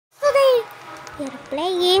You're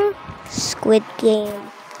playing Squid Game.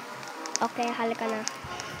 Okay, halika na.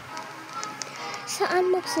 Saan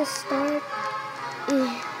magsa-start?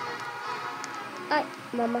 Ay,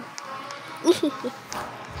 mama.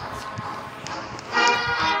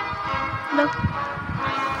 No.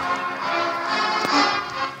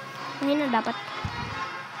 Ayun na dapat.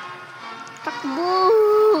 Takbo!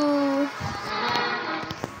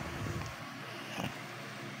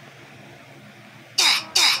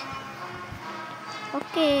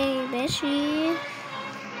 Okay, Beshi.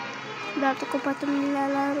 Dati ko pa ito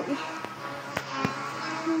nilalaro eh.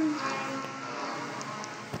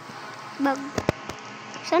 Bag.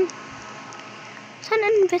 Saan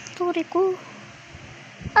ang inventory ko?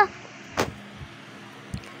 Ah!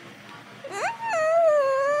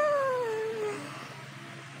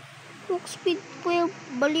 Walk speed 12.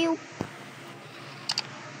 Baliw.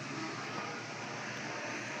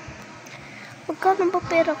 Magkano ba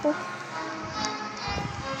pera ko?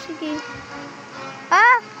 Sige.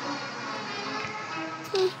 Ah!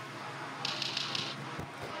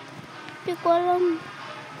 Hindi ko alam.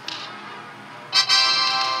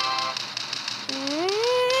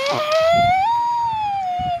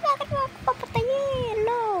 Bakit mo ako papatayin?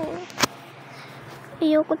 No.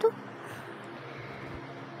 Ayoko to.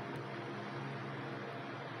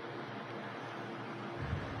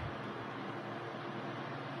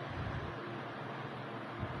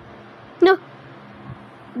 No.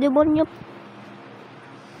 Demonyo.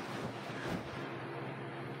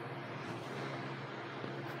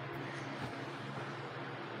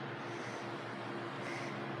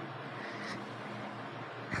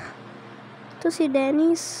 Ito si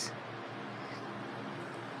Dennis.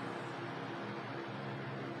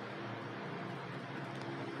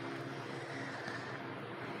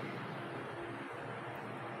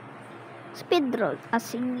 Speedrun.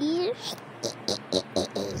 Sige.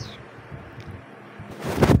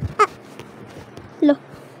 Lo.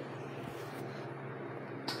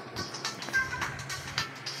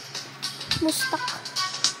 Mustak.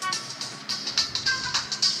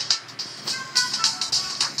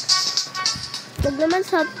 Wag naman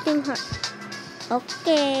something hard.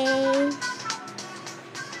 Okay.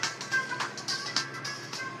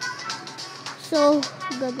 So,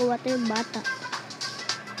 gagawa tayong bata.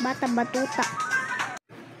 Bata batuta.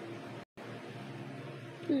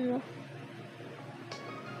 Lo.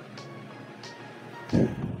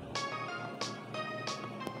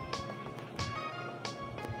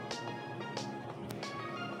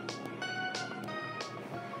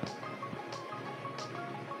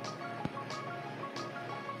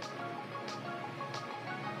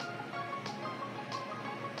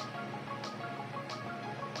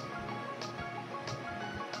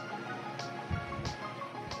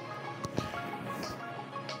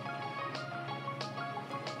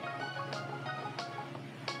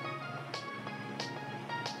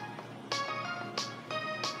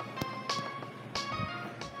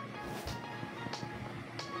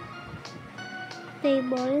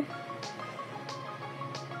 Table.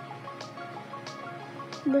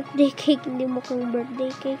 Birthday cake. Hindi mo kang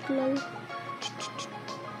birthday cake lang.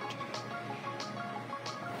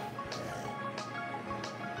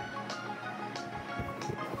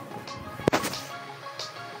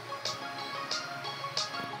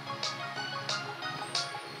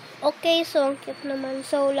 Okay, so ang cute naman.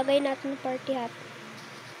 So, lagay natin party hat.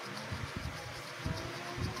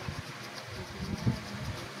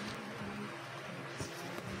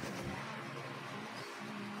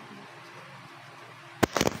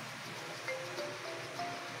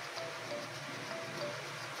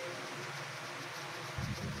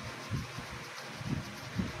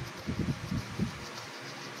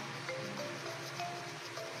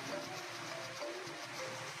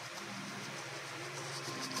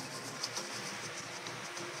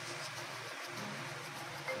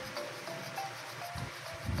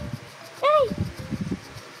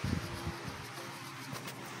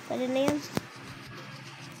 Pwede na yan.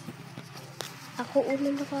 Ako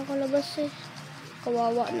unang nakakalabas eh.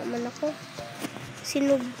 Kawawa naman ako.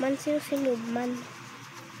 Sinubman. Sino sinubman?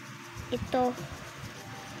 Ito.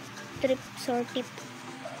 Trips or tip.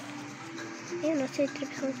 Ayan o. Say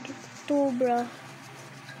trips or tip. 2 bra.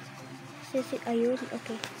 Ayun.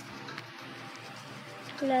 Okay.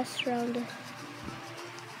 Last round.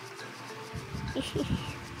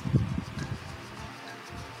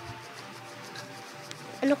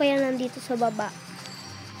 Ano kaya nandito sa baba?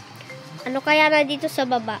 Ano kaya nandito sa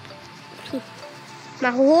baba?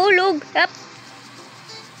 Mahuhulog. Up.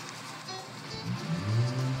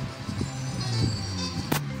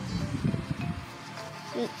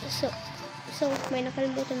 So may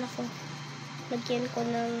nakalimutan ako. Lagyan ko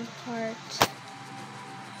ng heart.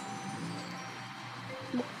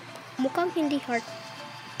 Mukhang hindi heart.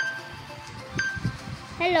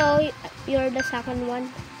 Hello, you're the second one.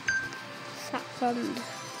 Second.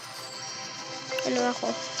 Ano ako?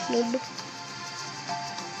 Noob.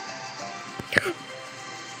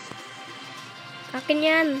 Akin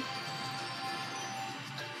yan.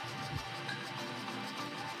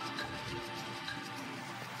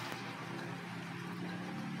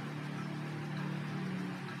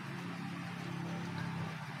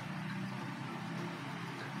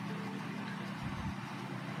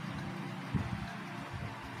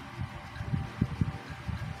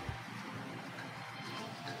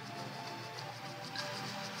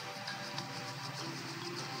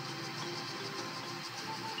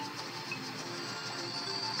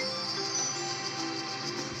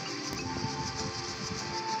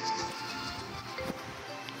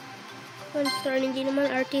 Monster, hindi naman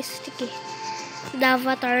artistic eh. The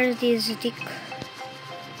avatar artistic.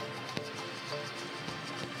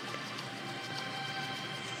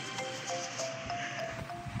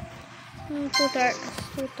 Tutor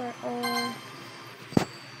or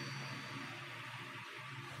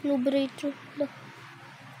Nubrator.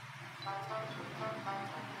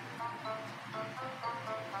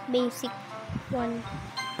 Basic one.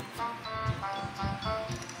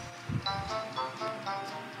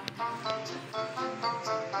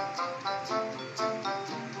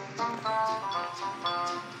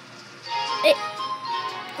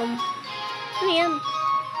 Ano yan?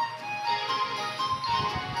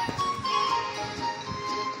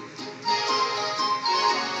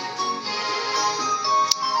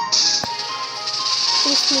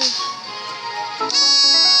 Please me.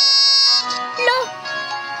 Lo!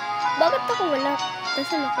 Bakit ako wala?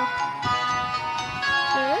 Nasaan ako?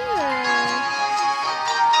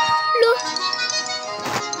 Lo!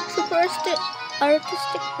 Super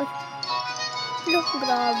artistic pa. Lo,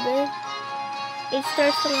 grabe. 8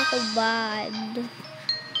 stars lang ako, bad.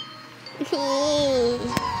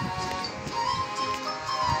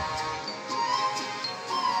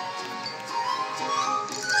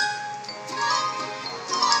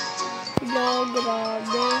 Lo,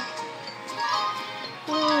 grabe.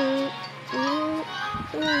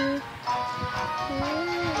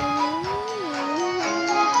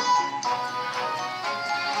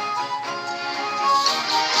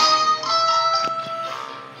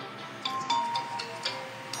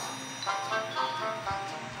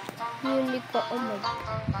 Unique,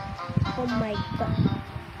 oh my god.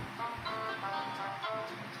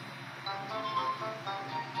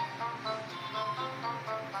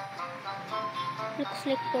 Looks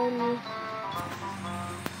like pony.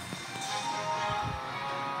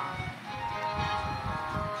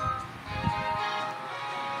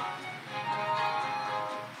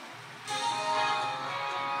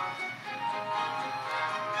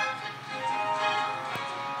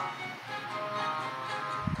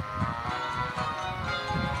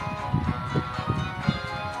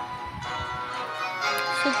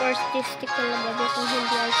 Super artistic talaga dito,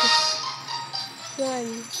 hindi artistic.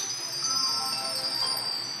 One.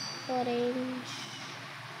 Orange.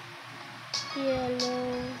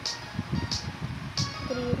 Yellow.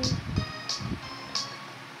 Green.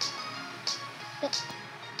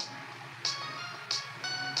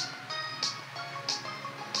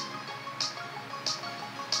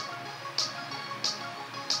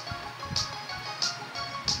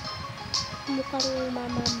 Mukhang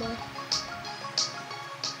mama mo.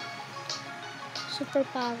 Super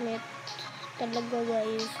pangit talaga,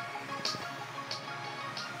 guys.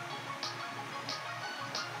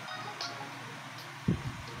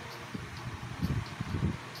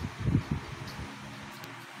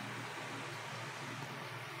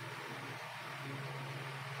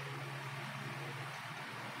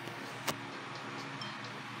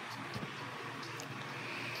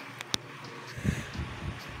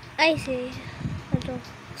 Ay,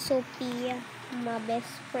 Sophia, my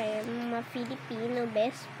best friend, my Filipino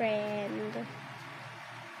best friend.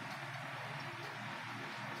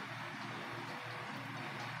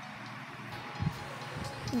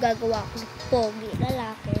 Gagawa ko ng pogi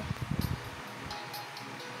lalaki.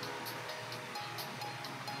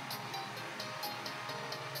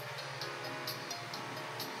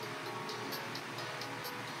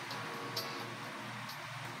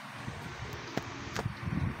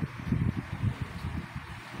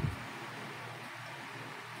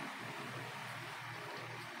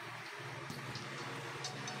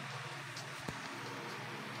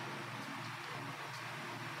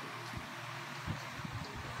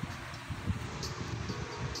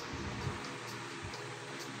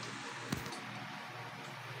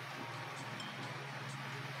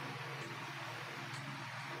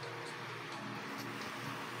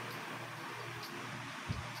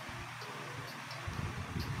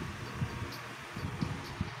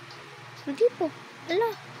 Hindi po.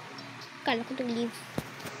 Ala. Kala ko nag-leave.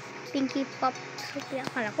 Pinky pop. So, kaya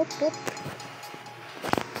kala ko pop.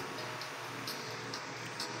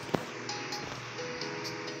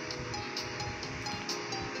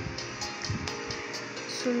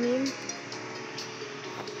 Sumin.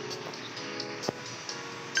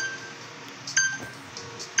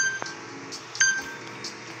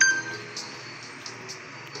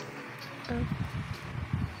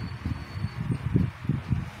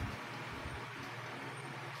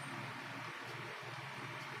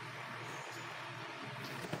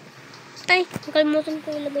 Ay, nakalimutan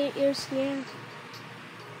ko ilagay yung ears niya.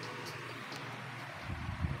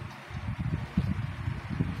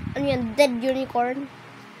 Ano yan? Dead unicorn?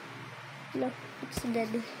 No, it's dead.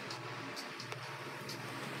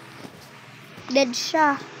 Dead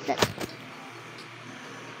siya. Dead.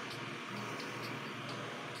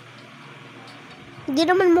 Hindi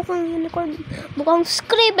naman mukhang unicorn. Mukhang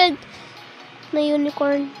scribbled na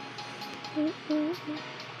unicorn.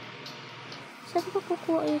 Saan ko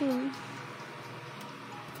kukuha yun?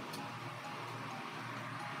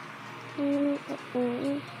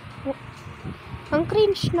 Ang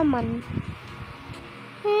cringe naman.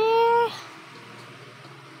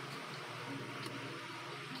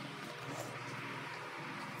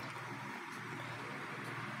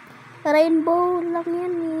 Rainbow lang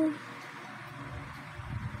yan eh.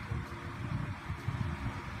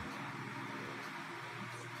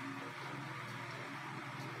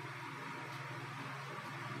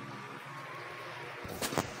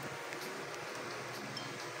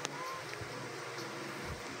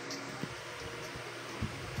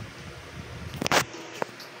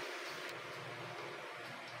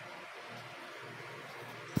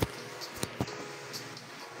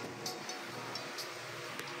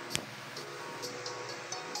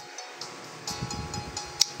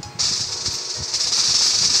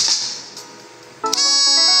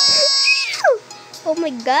 Oh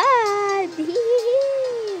my god!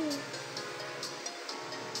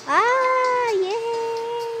 Ah!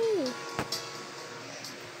 Yay!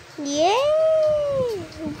 Yay!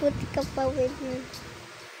 Buti ka pa, winner.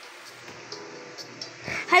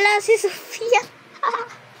 Hala, si Sophia!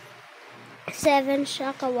 7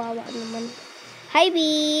 siya, kawawa naman. Hi, B!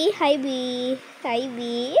 Hi, B! Hi, B!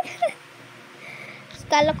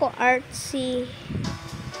 Kala ko artsy.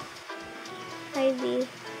 Hi, B!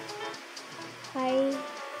 Hi,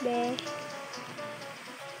 be.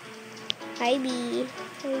 Hi, B.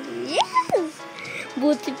 Hi, B. Yes!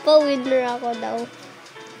 Buti pa, winner ako daw.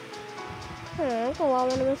 Kawawa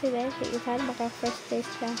naman si Beshi. Isan, baka first place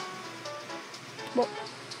siya.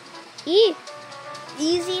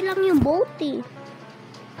 Easy lang yung boat eh.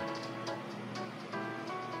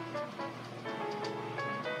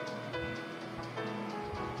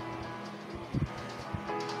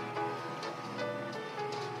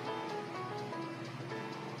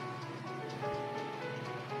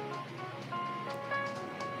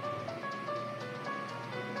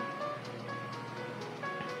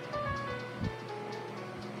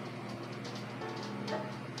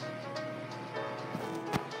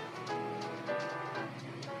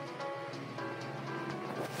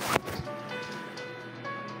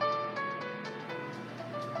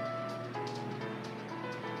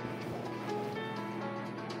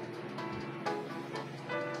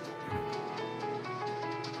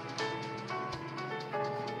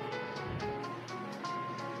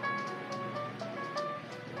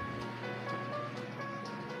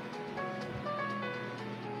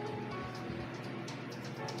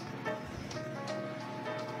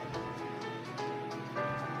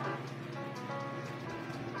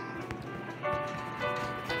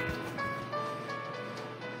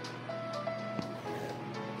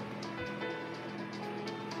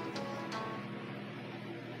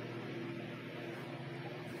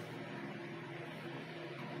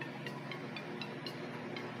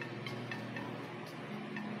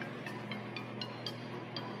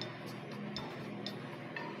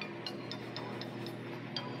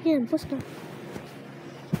 Yan, post na.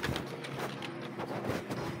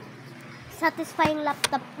 Satisfying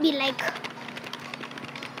laptop be like.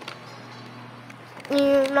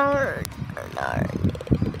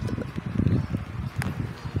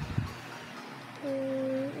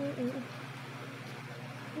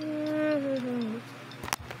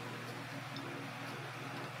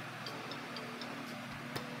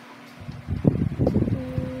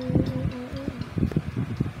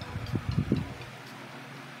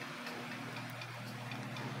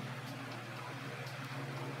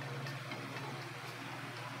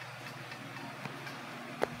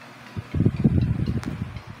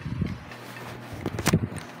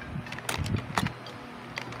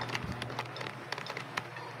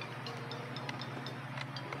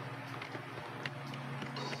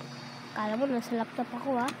 Kala mo nasa laptop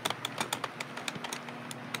ako, ha?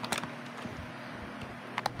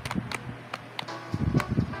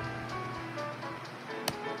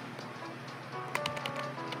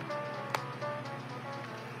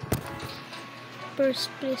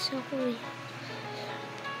 First place ako, eh.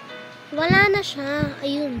 Wala na siya.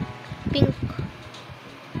 Ayun.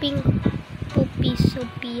 Pink Poopy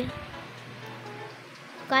Sophia.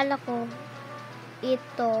 Kala ko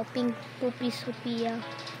ito Pink Poopy Sophia.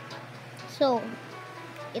 So,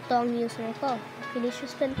 ito ang user ko.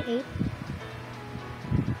 Felicious28.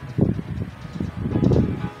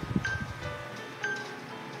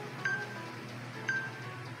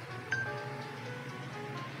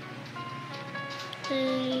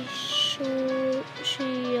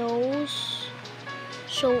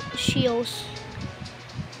 Shows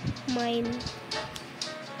mine.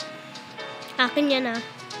 Akin yan, ah.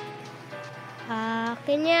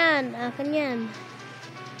 Akin yan.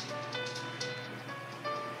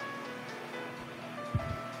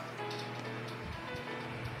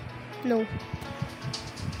 No.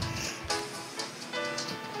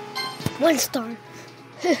 1 star.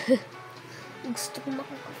 Gusto ko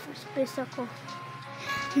makaka-first place ako.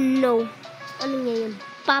 No. Ano nga yun?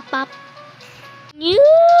 Pop-up.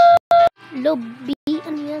 Lobby.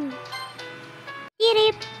 Ano yan?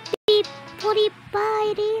 Pirip. Pip.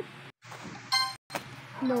 Puripay.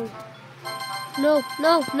 No. No.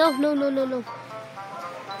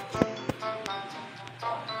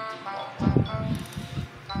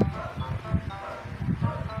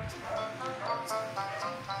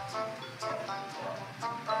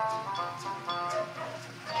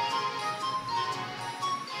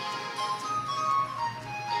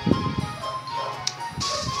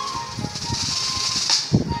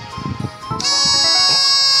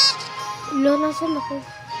 Lo, nasan ako?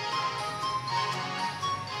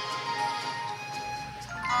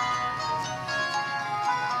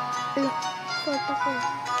 Saan ako?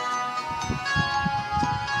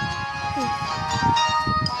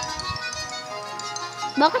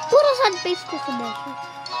 Bakit puro sad face ko sa baso?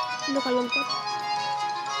 Ano kalungkot?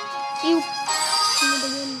 Ew! Ano ba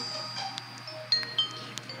yun?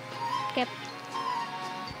 Kep.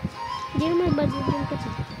 Hindi naman bad yung kep.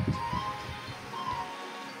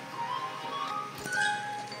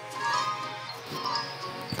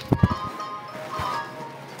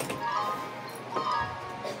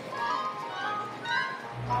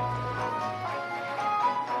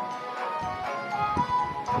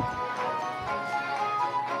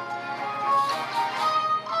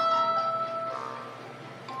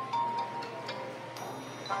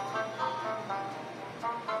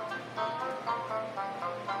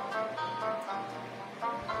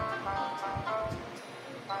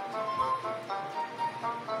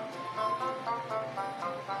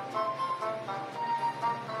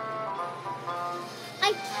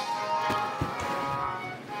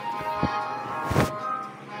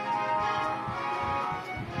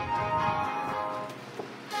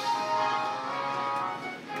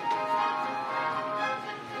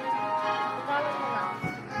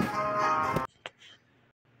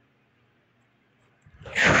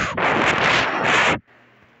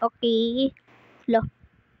 Okay. Lo.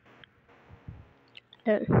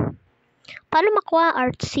 Paano makuha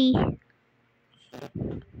artsy?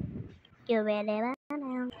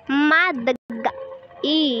 Madaga.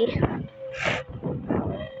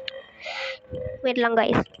 Wait lang,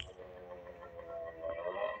 guys.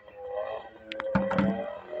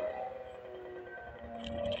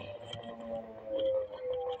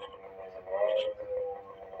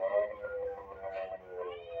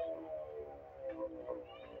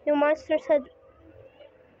 Yung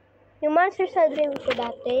monster sa dream ko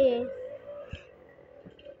dati, eh.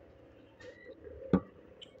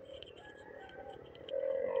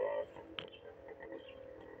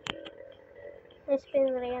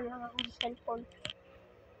 Pinrayan lang ako sa cellphone.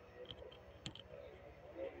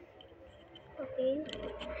 Okay.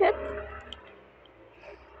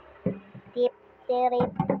 Tip,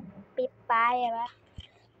 tirip, pipayra.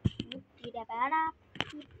 Pirapara,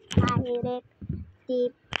 pipayirik,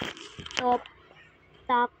 tip, top,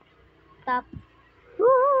 tap.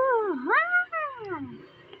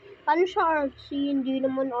 Paano siya artsy? Hindi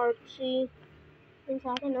naman artsy. Yun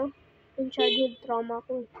sa akin, no? Yung childhood trauma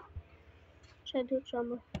ko. Childhood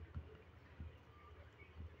trauma.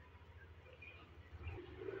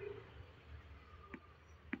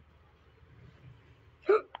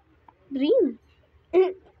 Dream.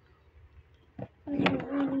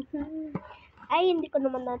 Ay, hindi ko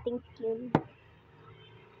naman nating yun.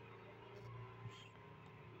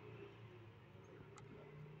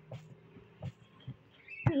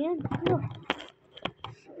 Ayan. Ano?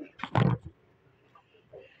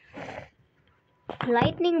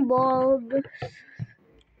 Lightning bulb.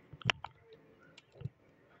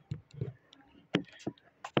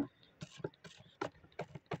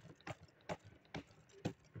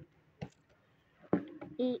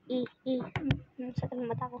 Sakit ng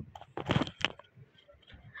mata ko.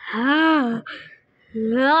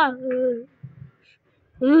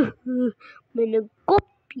 May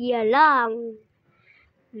nagkopya lang.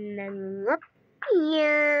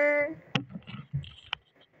 Nangopya.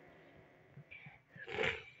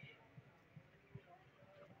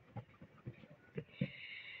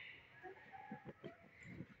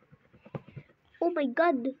 Oh my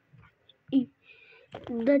god.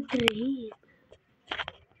 The dream.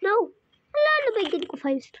 No. Wala na ba ko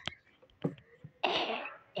 5 stars?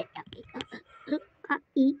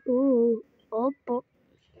 Opo.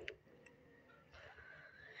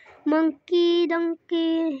 Monkey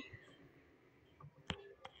donkey.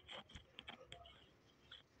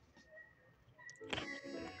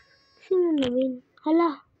 Sino namin?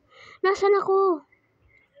 Hala. Nasaan ako?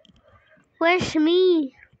 Where's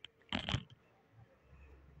me?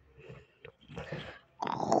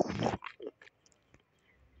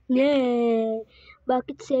 Yeah.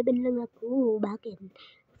 Bakit 7 lang ako? Bakit?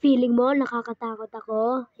 Feeling mo nakakatakot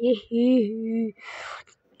ako?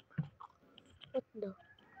 What the?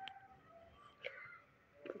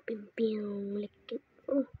 Pimping likit.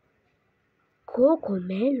 Oh.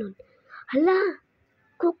 Cocomelon. Hala.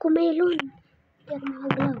 Cocomelon. Hindi ako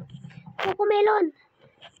makagalaw. Cocomelon.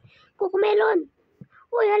 Cocomelon.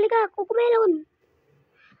 Uy, halika. Cocomelon.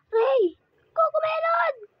 Ray.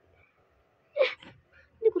 Cocomelon.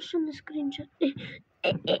 Hindi ko siya na-screenshot.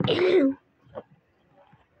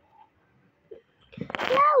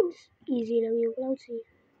 Clouds! Easy lang yung clouds eh.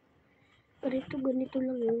 Pero ito ganito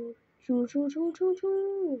lang yun. Choo choo choo choo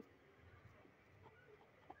choo.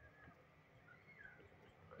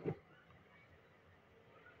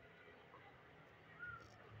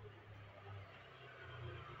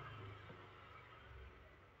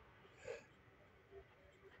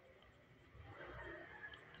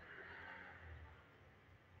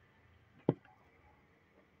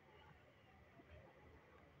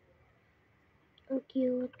 Ang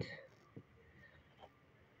cute.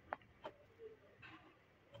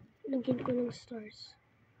 Lagyan ko ng stars.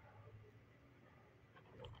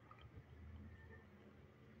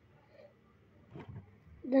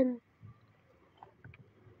 Then,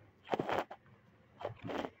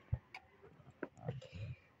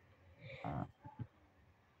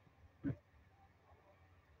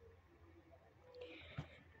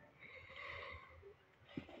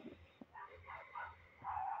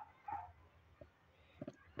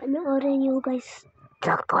 panoorin nyo guys.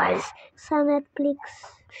 Of course, sa Netflix.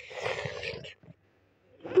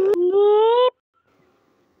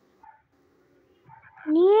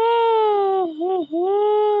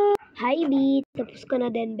 Hi, B. Tapos ka na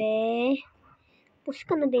din, be. Tapos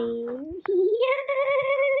ka na din.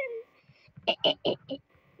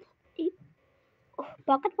 Oh,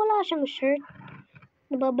 bakit wala siyang shirt?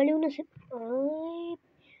 Nababaliw na siya. Ay,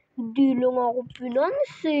 hindi lang ako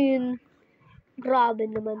pinansin. Grabe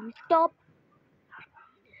naman. Stop.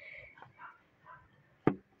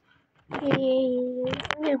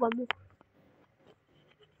 Ano ba mo?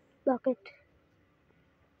 Bakit?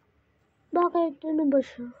 Bakit? Ano ba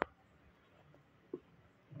siya?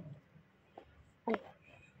 Ay.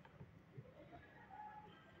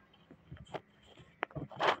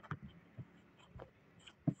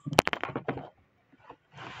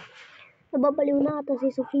 Nababaliw na ata si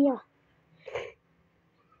Sofia.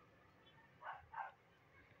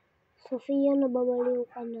 Sofia, nababaliw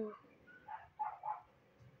ka na.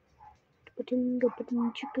 Feeling that.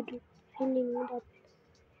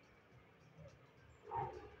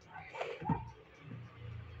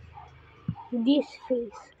 This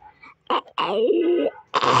face.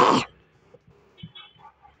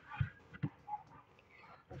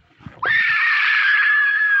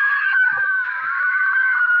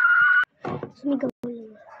 Sumigaw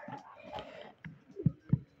lang.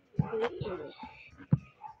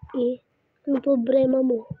 Ano problema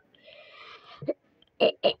mo?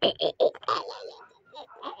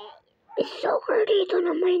 Soccer dito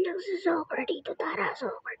na may nagsisoccer dito. Tara,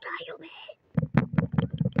 soccer tayo, eh.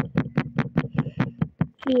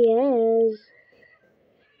 Yes.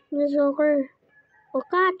 The soccer. O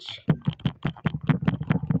catch.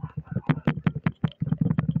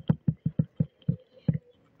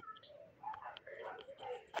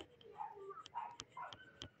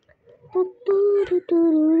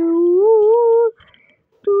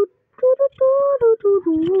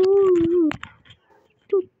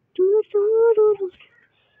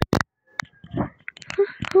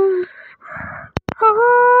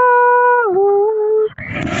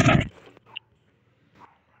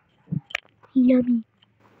 Yummy.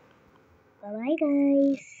 Bye-bye,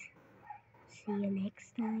 guys. See you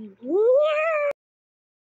next time. Yeah!